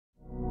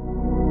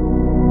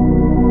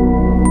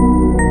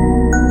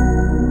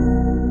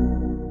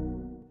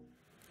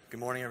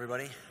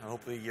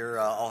Hopefully you're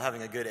all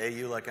having a good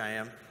AU like I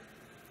am.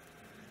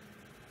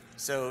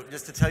 So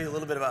just to tell you a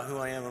little bit about who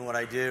I am and what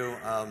I do,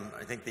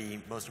 I think the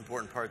most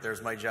important part there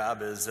is my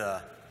job is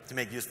to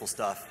make useful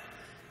stuff.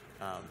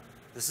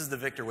 This is the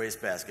Victor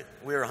wastebasket.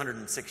 We're a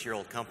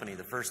 106-year-old company.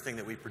 The first thing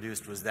that we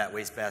produced was that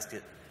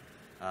wastebasket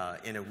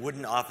in a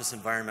wooden office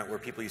environment where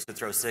people used to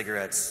throw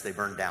cigarettes. They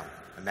burned down.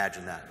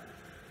 Imagine that.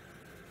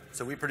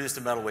 So we produced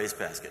a metal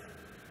wastebasket.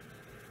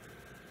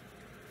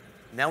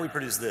 Now we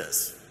produce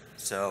this.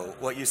 So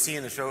what you see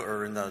in the show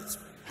or in the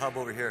hub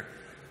over here,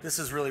 this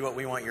is really what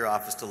we want your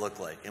office to look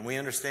like. And we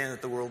understand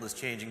that the world is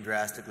changing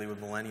drastically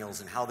with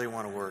millennials and how they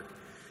want to work,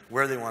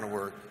 where they want to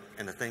work,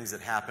 and the things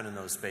that happen in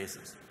those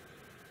spaces.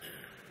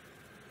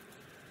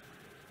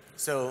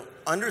 So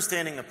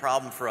understanding the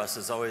problem for us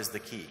is always the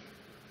key.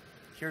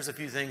 Here's a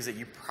few things that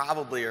you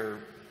probably are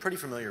pretty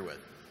familiar with.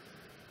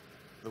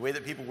 The way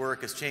that people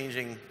work is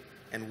changing,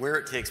 and where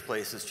it takes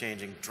place is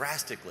changing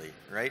drastically,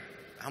 right?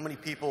 How many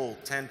people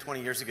 10,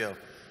 20 years ago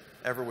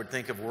ever would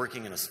think of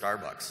working in a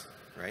Starbucks,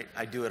 right?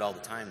 I do it all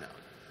the time now.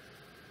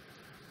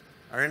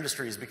 Our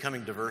industry is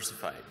becoming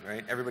diversified,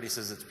 right? Everybody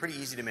says it's pretty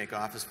easy to make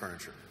office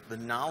furniture. The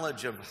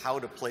knowledge of how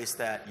to place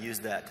that, use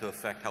that to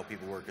affect how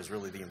people work is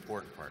really the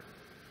important part.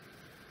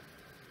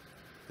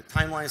 The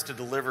timelines to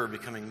deliver are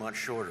becoming much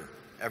shorter.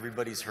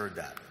 Everybody's heard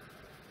that.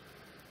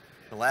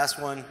 The last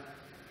one,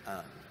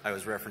 I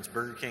always reference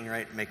Burger King,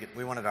 right?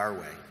 We want it our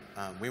way.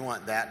 We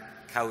want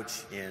that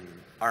couch in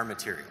our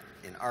material,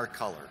 in our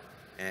color.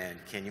 And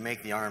can you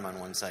make the arm on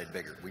one side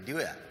bigger? We do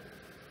that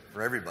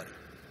for everybody.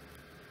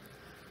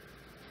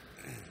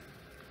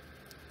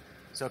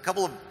 So a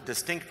couple of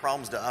distinct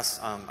problems to us.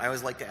 I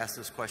always like to ask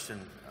this question.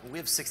 We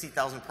have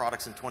 60,000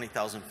 products and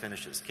 20,000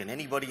 finishes. Can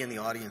anybody in the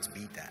audience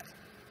beat that?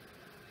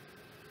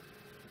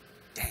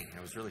 Dang,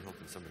 I was really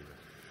hoping somebody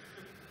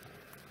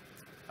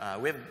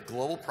would. We have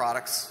global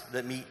products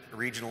that meet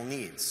regional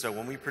needs. So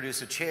when we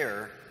produce a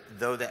chair,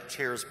 though that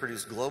chair is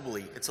produced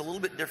globally, it's a little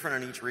bit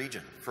different in each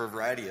region for a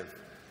variety of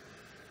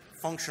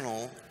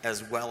functional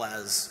as well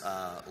as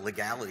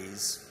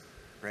legalities,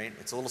 right?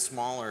 It's a little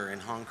smaller in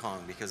Hong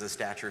Kong because the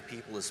stature of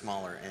people is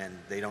smaller and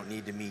they don't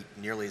need to meet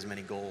nearly as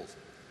many goals.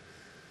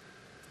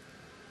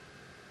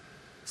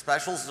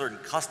 Specials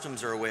and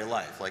customs are a way of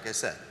life, like I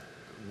said.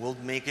 We'll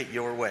make it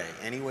your way.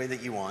 Any way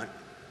that you want,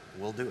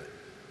 we'll do it.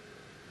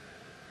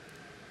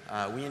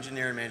 We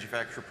engineer and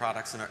manufacture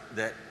products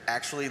that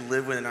actually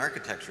live within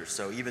architecture.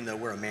 So even though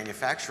we're a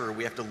manufacturer,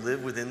 we have to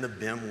live within the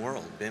BIM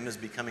world. BIM is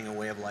becoming a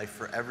way of life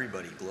for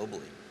everybody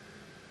globally.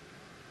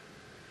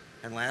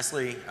 And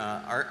lastly,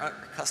 our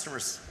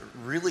customers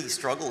really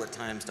struggle at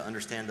times to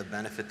understand the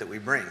benefit that we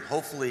bring.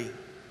 Hopefully,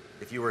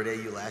 if you were at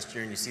AU last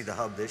year and you see the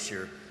hub this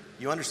year,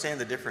 you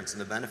understand the difference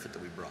and the benefit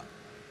that we brought.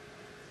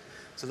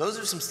 So those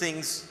are some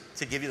things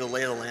to give you the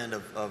lay of the land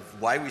of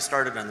why we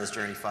started on this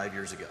journey 5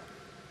 years ago.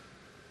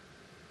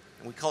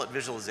 And we call it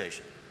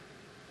visualization.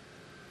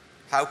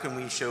 How can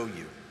we show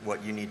you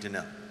what you need to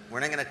know? We're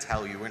not going to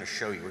tell you, we're going to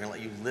show you. We're going to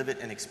let you live it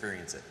and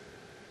experience it.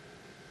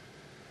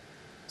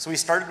 So we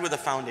started with a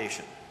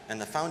foundation,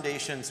 and the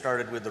foundation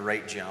started with the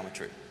right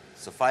geometry.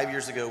 So 5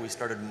 years ago, we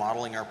started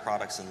modeling our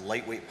products in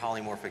lightweight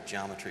polymorphic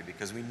geometry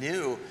because we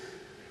knew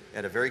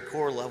at a very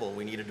core level,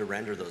 we needed to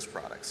render those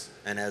products.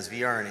 And as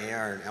VR and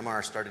AR and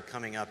MR started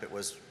coming up,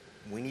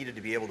 we needed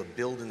to be able to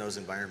build in those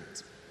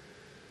environments.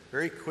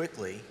 Very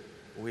quickly,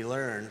 we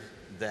learned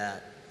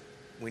that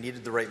we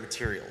needed the right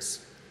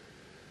materials.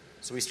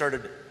 So we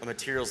started a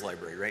materials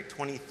library, right?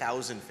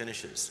 20,000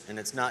 finishes. And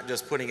it's not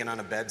just putting it on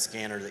a bed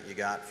scanner that you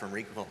got from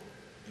Rico.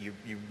 You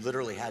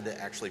literally had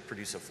to actually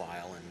produce a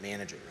file and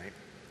manage it, right?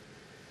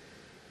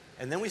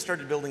 And then we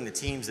started building the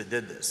teams that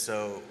did this.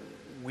 So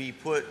we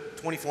put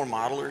 24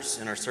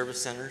 modelers in our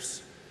service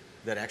centers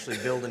that actually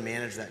build and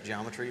manage that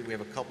geometry. We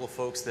have a couple of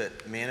folks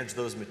that manage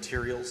those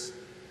materials.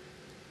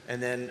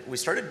 And then we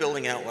started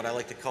building out what I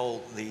like to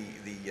call the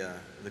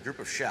group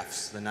of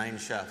chefs, the 9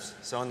 chefs.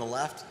 So on the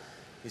left,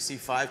 you see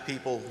 5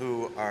 people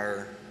who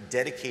are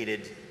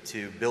dedicated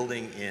to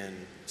building in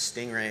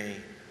Stingray,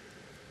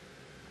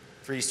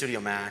 3D Studio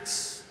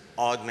Max,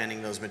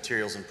 augmenting those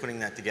materials and putting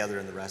that together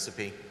in the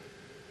recipe.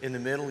 In the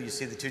middle, you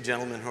see the 2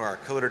 gentlemen who are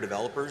coder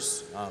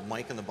developers.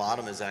 Mike in the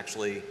bottom is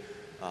actually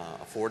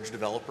a Forge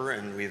developer,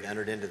 and we've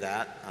entered into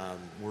that.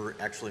 We're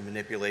actually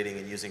manipulating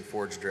and using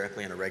Forge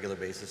directly on a regular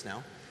basis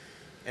now.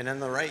 And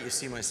on the right, you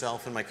see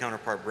myself and my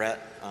counterpart,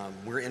 Brett.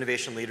 We're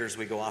innovation leaders.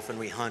 We go off and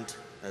we hunt,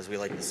 as we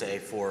like to say,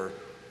 for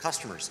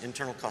customers,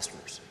 internal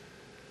customers.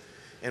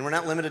 And we're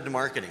not limited to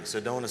marketing,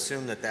 so don't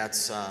assume that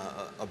that's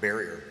a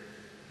barrier.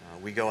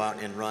 We go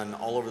out and run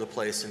all over the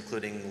place,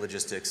 including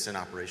logistics and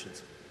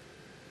operations.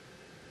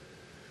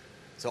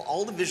 So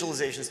all the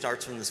visualization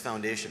starts from this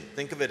foundation.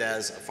 Think of it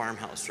as a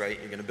farmhouse, right?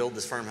 You're going to build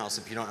this farmhouse.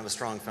 If you don't have a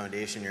strong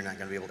foundation, you're not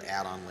going to be able to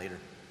add on later.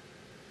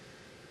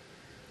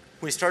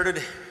 We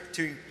started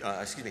 3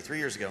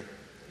 years ago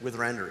with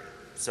rendering.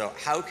 So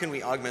how can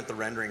we augment the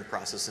rendering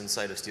process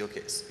inside of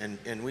Steelcase?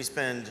 And we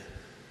spend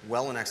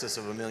well in excess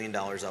of $1 million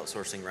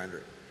outsourcing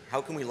rendering.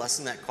 How can we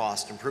lessen that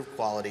cost, improve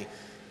quality,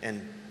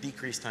 and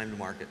decrease time to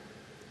market?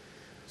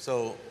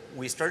 So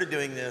we started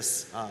doing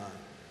this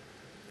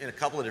in a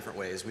couple of different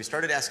ways. We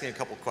started asking a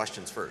couple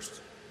questions first.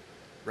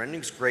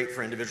 Rendering's great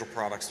for individual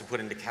products to put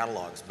into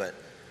catalogs, but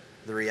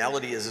the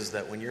reality is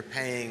that when you're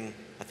paying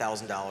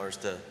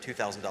 $1,000 to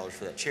 $2,000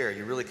 for that chair,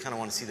 you really kind of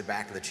want to see the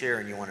back of the chair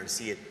and you wanted to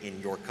see it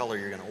in your color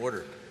you're going to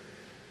order.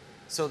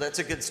 So that's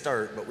a good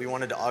start, but we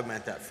wanted to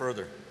augment that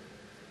further.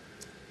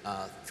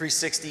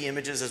 360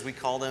 images, as we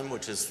call them,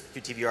 which is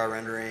QTVR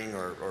rendering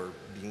or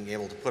being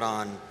able to put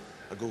on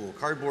a Google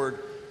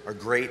Cardboard, are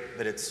great,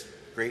 but it's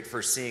great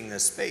for seeing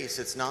this space.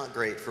 It's not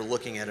great for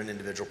looking at an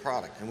individual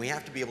product, and we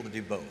have to be able to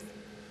do both.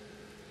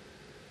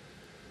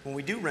 When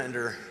we do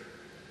render,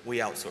 we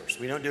outsource.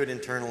 We don't do it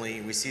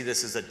internally. We see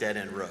this as a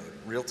dead-end road.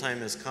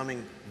 Real-time is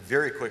coming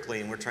very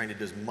quickly, and we're trying to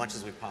do as much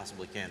as we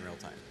possibly can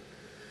real-time.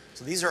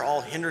 So these are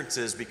all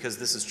hindrances because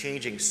this is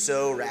changing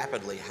so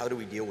rapidly. How do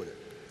we deal with it?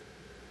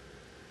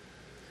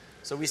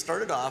 So we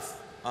started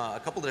off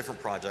a couple of different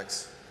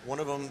projects, one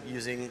of them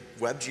using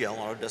WebGL,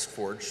 Autodesk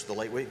Forge, the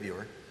lightweight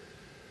viewer.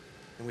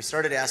 And we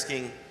started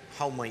asking,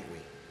 how might we?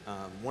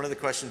 One of the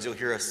questions you'll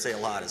hear us say a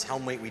lot is, how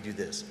might we do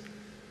this?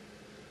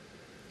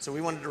 So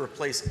we wanted to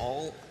replace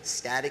all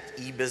static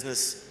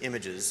e-business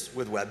images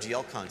with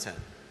WebGL content.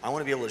 I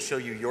want to be able to show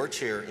you your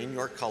chair in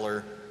your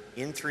color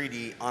in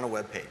 3D on a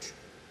web page.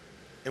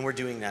 And we're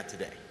doing that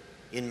today,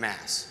 in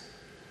mass.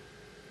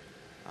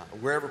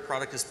 Wherever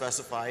product is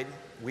specified,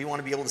 we want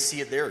to be able to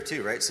see it there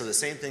too, right? So the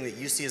same thing that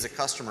you see as a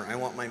customer, I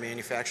want my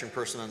manufacturing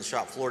person on the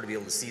shop floor to be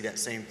able to see that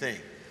same thing.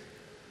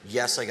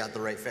 Yes, I got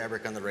the right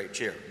fabric on the right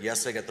chair.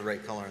 Yes, I got the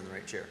right color on the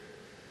right chair.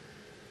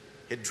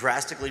 It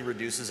drastically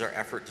reduces our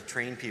effort to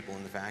train people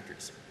in the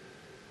factories.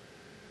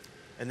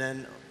 And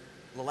then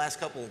the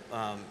last couple,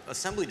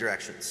 assembly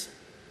directions.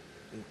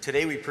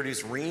 Today we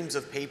produce reams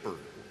of paper.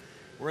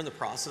 We're in the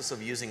process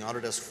of using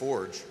Autodesk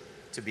Forge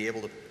to be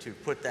able to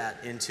put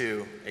that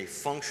into a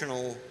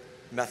functional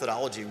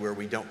methodology where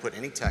we don't put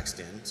any text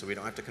in, so we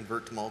don't have to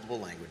convert to multiple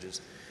languages.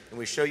 And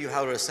we show you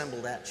how to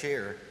assemble that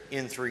chair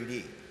in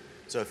 3D.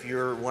 So if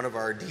you're one of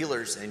our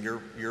dealers and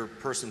you're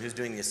person who's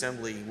doing the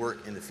assembly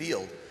work in the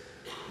field,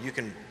 you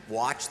can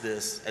watch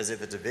this as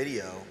if it's a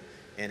video,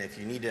 and if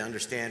you need to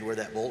understand where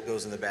that bolt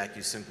goes in the back,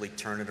 you simply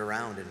turn it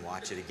around and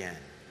watch it again.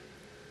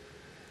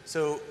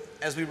 So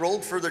as we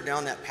rolled further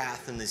down that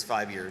path in these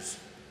 5 years,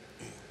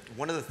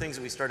 one of the things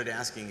that we started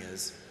asking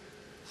is,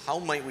 how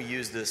might we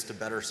use this to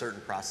better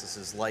certain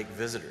processes like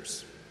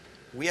visitors?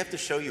 We have to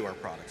show you our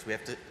products. We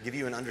have to give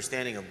you an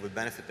understanding of the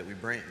benefit that we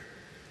bring.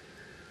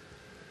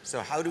 So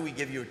how do we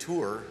give you a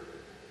tour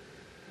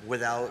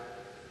without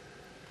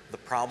the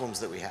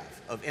problems that we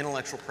have of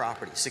intellectual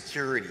property,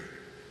 security,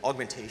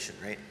 augmentation,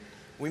 right?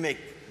 We make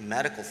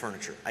medical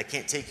furniture. I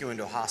can't take you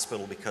into a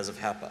hospital because of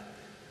HEPA.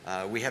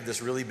 We have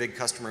this really big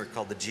customer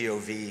called the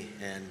GOV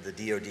and the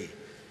DOD.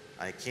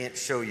 I can't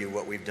show you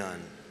what we've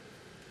done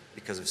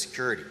because of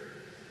security.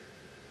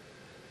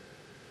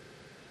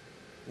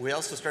 We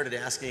also started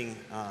asking,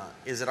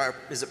 is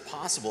it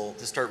possible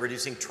to start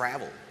reducing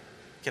travel?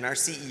 Can our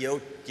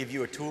CEO give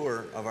you a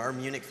tour of our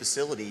Munich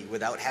facility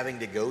without having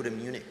to go to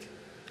Munich?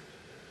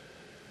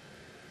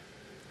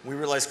 We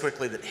realized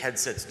quickly that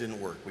headsets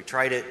didn't work. We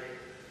tried it,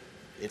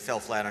 it fell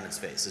flat on its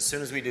face. As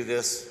soon as we do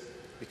this,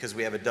 because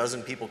we have a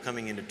dozen people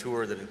coming into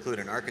tour that include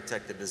an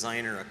architect, a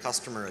designer, a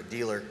customer, a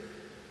dealer,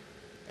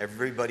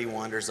 everybody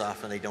wanders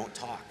off and they don't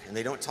talk. And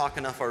they don't talk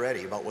enough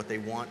already about what they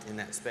want in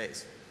that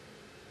space.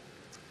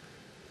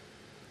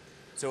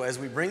 So as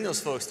we bring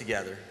those folks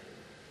together,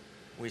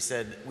 we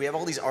said, we have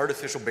all these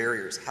artificial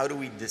barriers. How do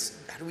we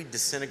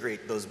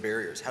disintegrate those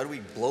barriers? How do we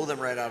blow them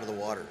right out of the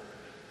water?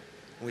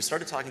 And we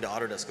started talking to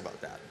Autodesk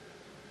about that.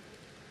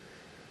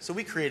 So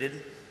we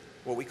created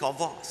what we call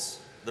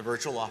VOS, the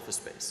virtual office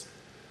space.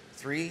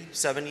 3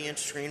 70-inch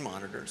screen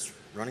monitors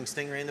running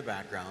Stingray in the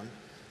background.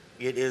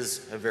 It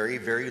is a very,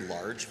 very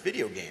large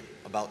video game,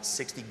 about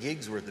 60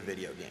 gigs worth of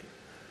video game.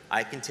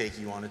 I can take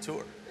you on a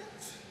tour.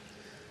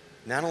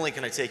 Not only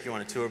can I take you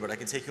on a tour, but I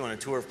can take you on a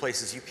tour of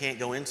places you can't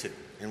go into.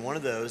 And one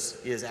of those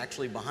is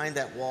actually behind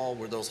that wall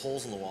where those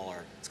holes in the wall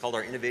are. It's called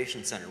our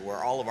Innovation Center, where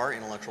all of our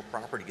intellectual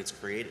property gets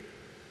created.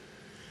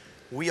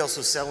 We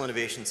also sell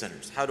innovation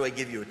centers. How do I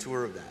give you a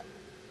tour of that?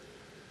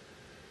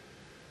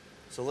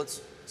 So let's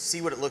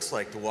see what it looks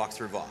like to walk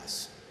through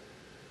VOS.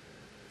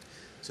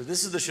 So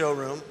this is the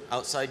showroom.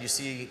 Outside you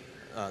see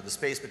the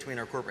space between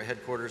our corporate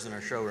headquarters and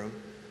our showroom.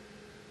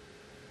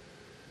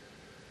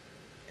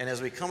 And as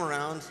we come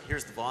around,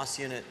 here's the VOS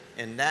unit,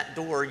 and that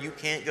door you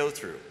can't go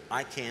through.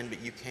 I can,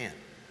 but you can't.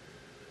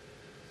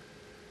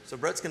 So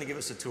Brett's going to give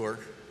us a tour,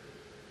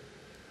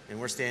 and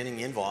we're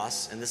standing in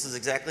VOS, and this is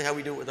exactly how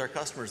we do it with our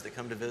customers that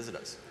come to visit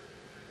us.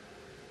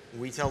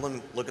 We tell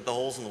them, look at the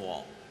holes in the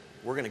wall.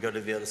 We're going to go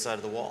to the other side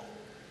of the wall.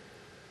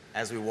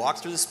 As we walk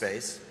through the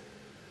space,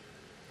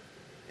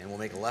 and we'll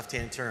make a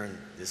left-hand turn,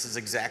 this is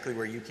exactly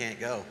where you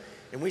can't go.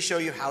 And we show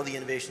you how the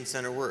Innovation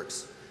Center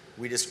works.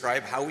 We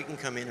describe how we can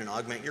come in and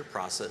augment your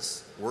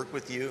process, work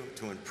with you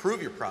to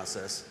improve your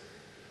process,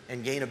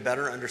 and gain a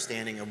better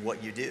understanding of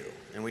what you do.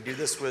 And we do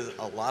this with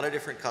a lot of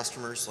different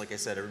customers. Like I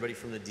said, everybody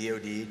from the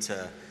DoD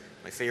to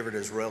My favorite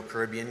is Royal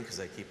Caribbean because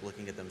I keep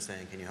looking at them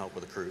saying, can you help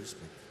with a cruise?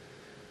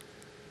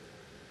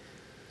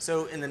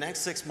 So in the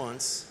next 6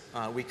 months,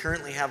 we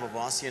currently have a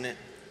VOS unit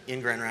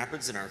in Grand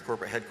Rapids in our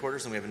corporate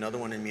headquarters, and we have another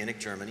one in Munich,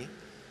 Germany.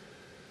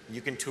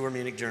 You can tour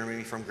Munich,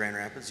 Germany from Grand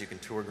Rapids. You can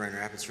tour Grand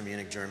Rapids from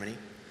Munich, Germany.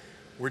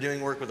 We're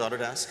doing work with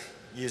Autodesk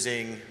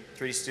using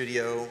 3D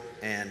Studio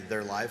and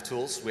their live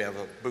tools. We have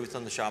a booth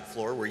on the shop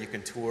floor where you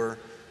can tour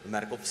the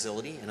medical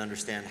facility and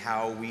understand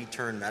how we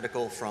turn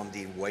medical from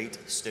the white,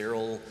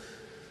 sterile,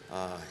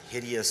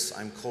 hideous,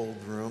 I'm cold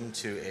room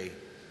to a,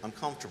 I'm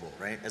comfortable,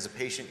 right? As a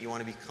patient, you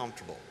want to be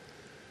comfortable.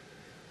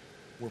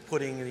 We're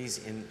putting these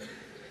in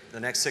the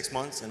next 6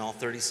 months in all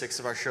 36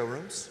 of our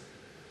showrooms.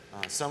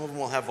 Some of them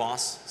will have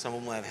VOS, some of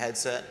them will have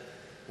headset.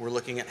 We're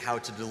looking at how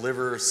to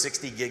deliver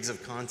 60 gigs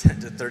of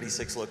content to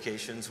 36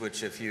 locations,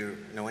 which if you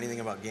know anything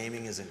about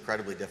gaming is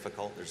incredibly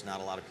difficult. There's not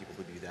a lot of people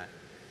who do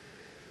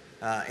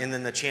that. And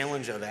then the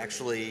challenge of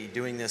actually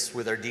doing this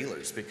with our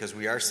dealers, because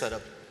we are set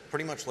up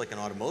pretty much like an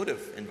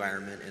automotive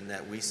environment in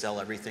that we sell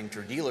everything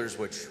through dealers,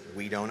 which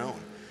we don't own.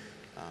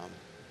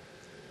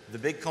 The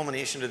big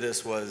culmination to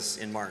this was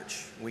in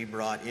March. We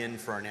brought in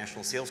for our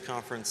national sales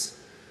conference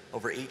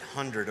over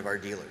 800 of our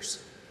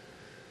dealers.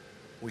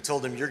 We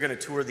told them, you're going to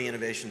tour the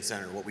Innovation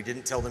Center. What we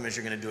didn't tell them is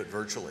you're going to do it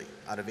virtually.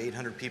 Out of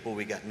 800 people,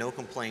 we got no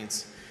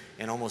complaints,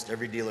 and almost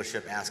every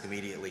dealership asked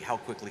immediately, how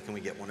quickly can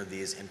we get one of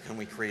these, and can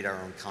we create our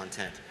own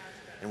content?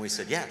 And we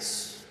said,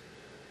 yes,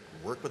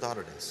 work with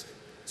Autodesk.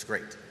 It's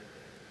great.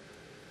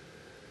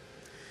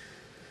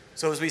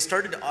 So as we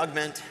started to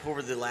augment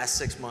over the last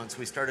 6 months,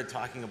 we started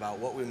talking about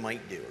what we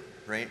might do,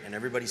 right? And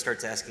everybody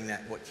starts asking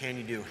that, what can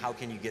you do? How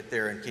can you get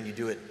there? And can you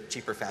do it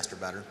cheaper, faster,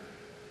 better?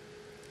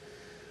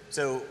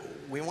 So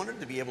we wanted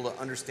to be able to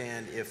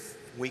understand if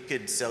we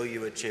could sell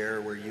you a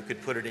chair where you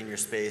could put it in your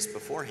space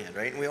beforehand,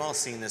 right? And we've all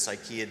seen this.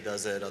 IKEA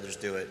does it, others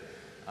do it.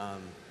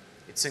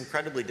 It's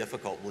incredibly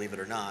difficult, believe it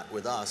or not,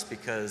 with us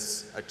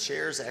because a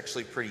chair is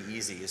actually pretty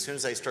easy. As soon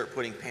as I start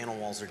putting panel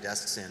walls or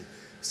desks in,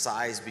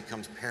 size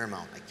becomes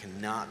paramount. I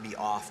cannot be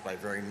off by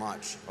very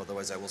much,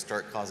 otherwise I will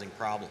start causing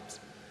problems.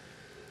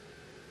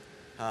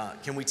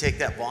 Can we take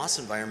that VOS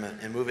environment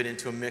and move it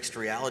into a mixed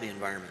reality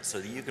environment so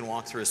that you can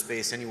walk through a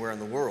space anywhere in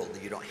the world,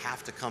 that you don't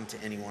have to come to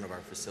any one of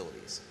our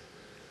facilities?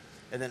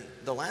 And then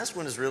the last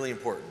one is really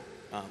important.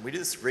 We do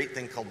this great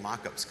thing called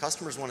mock-ups.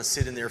 Customers want to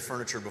sit in their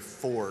furniture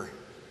before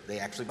they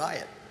actually buy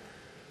it.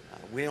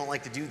 We don't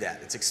like to do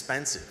that. It's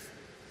expensive.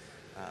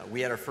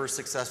 We had our first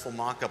successful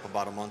mock-up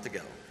about a month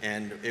ago,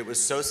 and it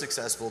was so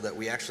successful that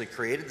we actually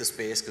created the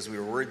space because we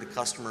were worried the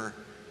customer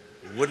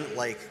wouldn't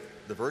like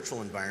the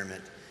virtual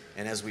environment.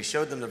 And as we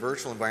showed them the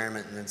virtual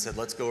environment and then said,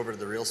 let's go over to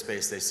the real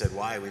space, they said,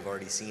 why? We've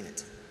already seen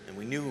it. And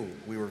we knew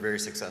we were very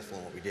successful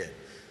in what we did.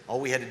 All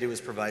we had to do was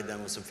provide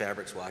them with some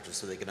fabric swatches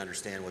so they could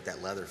understand what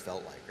that leather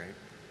felt like, right?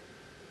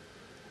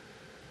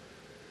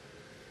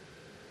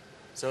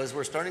 So as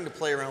we're starting to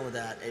play around with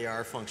that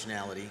AR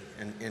functionality,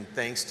 and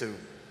thanks to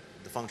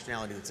the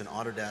functionality that's in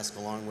Autodesk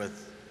along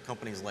with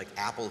companies like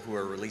Apple who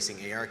are releasing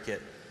ARKit,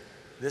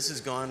 this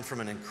has gone from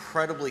an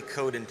incredibly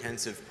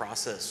code-intensive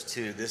process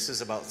to this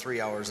is about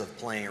 3 hours of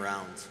playing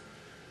around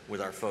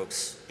with our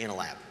folks in a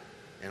lab.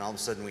 And all of a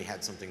sudden we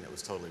had something that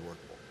was totally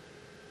workable.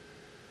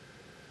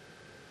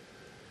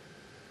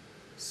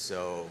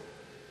 So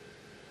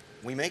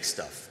we make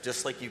stuff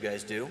just like you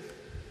guys do,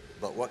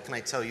 but what can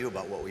I tell you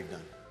about what we've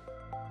done?